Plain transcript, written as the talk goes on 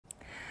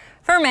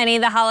For many,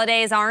 the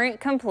holidays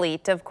aren't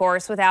complete, of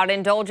course, without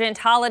indulgent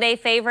holiday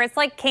favorites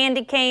like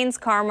candy canes,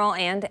 caramel,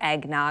 and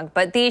eggnog.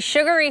 But these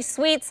sugary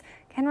sweets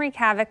can wreak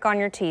havoc on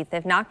your teeth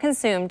if not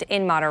consumed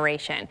in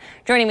moderation.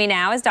 Joining me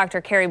now is Dr.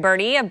 Cary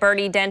Berdy of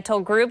Berdy Dental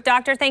Group.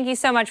 Doctor, thank you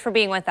so much for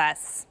being with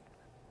us.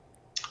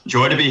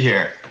 Joy to be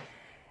here.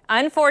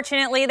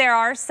 Unfortunately, there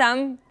are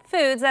some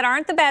foods that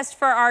aren't the best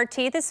for our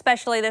teeth,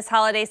 especially this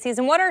holiday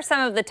season. What are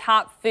some of the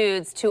top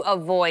foods to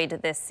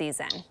avoid this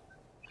season?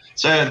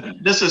 So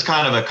this is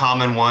kind of a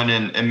common one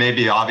and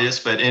maybe obvious,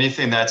 but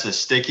anything that's a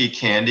sticky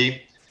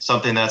candy,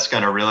 something that's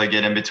going to really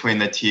get in between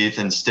the teeth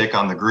and stick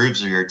on the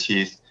grooves of your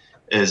teeth,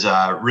 is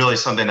really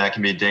something that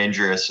can be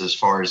dangerous as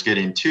far as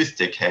getting tooth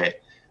decay.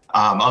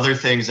 Other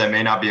things that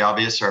may not be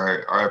obvious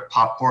are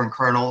popcorn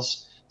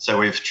kernels. So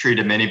we've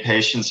treated many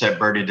patients at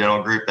Berdy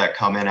Dental Group that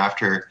come in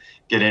after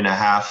getting a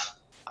half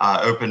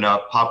opened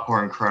up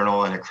popcorn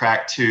kernel and a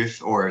cracked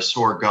tooth or a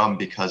sore gum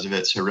because of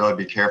it. So really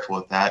be careful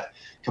with that.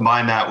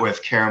 Combine that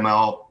with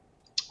caramel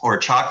or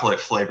chocolate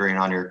flavoring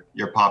on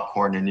your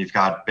popcorn, and you've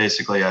got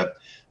basically a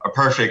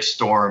perfect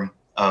storm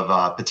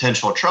of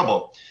potential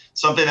trouble.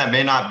 Something that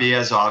may not be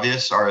as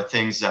obvious are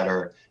things that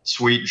are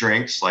sweet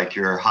drinks, like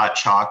your hot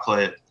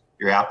chocolate,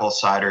 your apple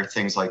cider,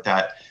 things like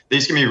that.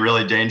 These can be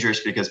really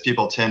dangerous because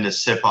people tend to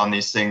sip on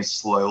these things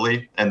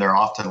slowly, and they're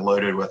often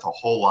loaded with a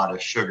whole lot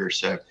of sugar.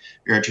 So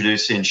you're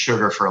introducing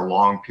sugar for a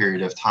long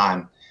period of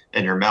time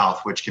in your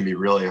mouth, which can be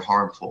really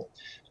harmful.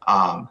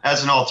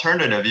 As an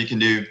alternative, you can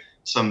do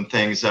some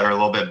things that are a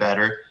little bit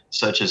better,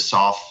 such as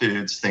soft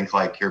foods, think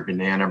like your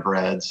banana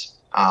breads,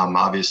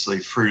 obviously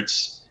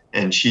fruits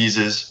and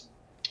cheeses.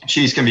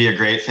 Cheese can be a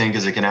great thing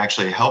because it can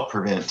actually help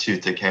prevent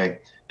tooth decay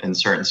in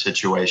certain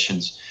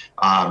situations.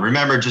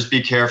 Remember, just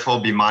be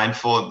careful, be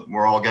mindful.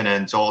 We're all going to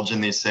indulge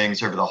in these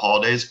things over the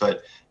holidays,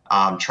 but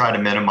try to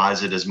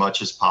minimize it as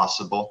much as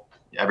possible.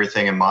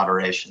 Everything in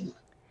moderation.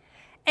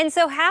 And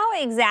so how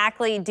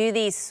exactly do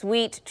these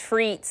sweet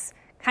treats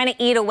kind of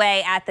eat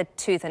away at the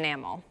tooth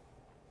enamel?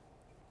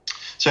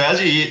 So as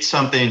you eat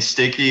something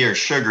sticky or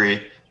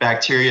sugary,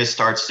 bacteria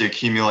starts to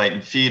accumulate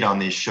and feed on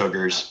these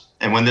sugars.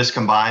 And when this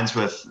combines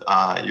with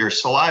your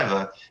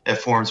saliva, it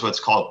forms what's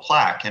called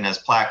plaque. And as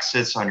plaque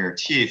sits on your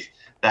teeth,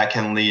 that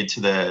can lead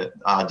to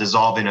the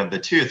dissolving of the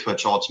tooth,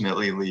 which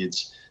ultimately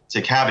leads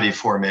to cavity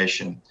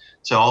formation.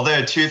 So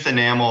although tooth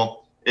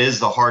enamel is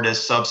the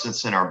hardest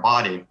substance in our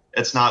body,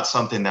 it's not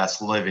something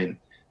that's living.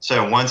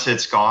 So once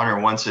it's gone or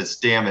once it's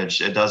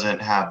damaged, it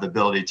doesn't have the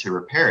ability to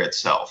repair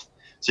itself.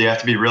 So you have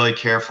to be really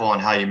careful on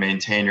how you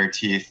maintain your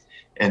teeth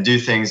and do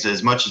things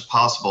as much as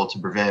possible to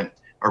prevent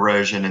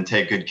erosion and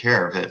take good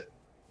care of it.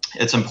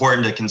 It's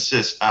important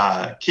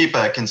to keep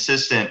a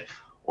consistent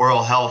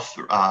oral health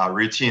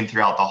routine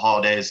throughout the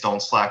holidays.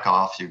 Don't slack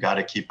off. You've got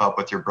to keep up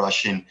with your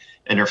brushing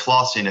and your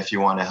flossing if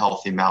you want a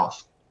healthy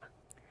mouth.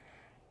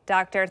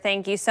 Doctor,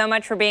 thank you so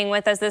much for being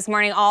with us this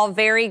morning. All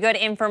very good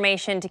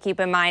information to keep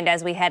in mind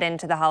as we head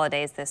into the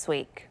holidays this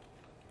week.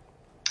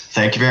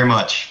 Thank you very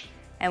much.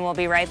 And we'll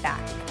be right back.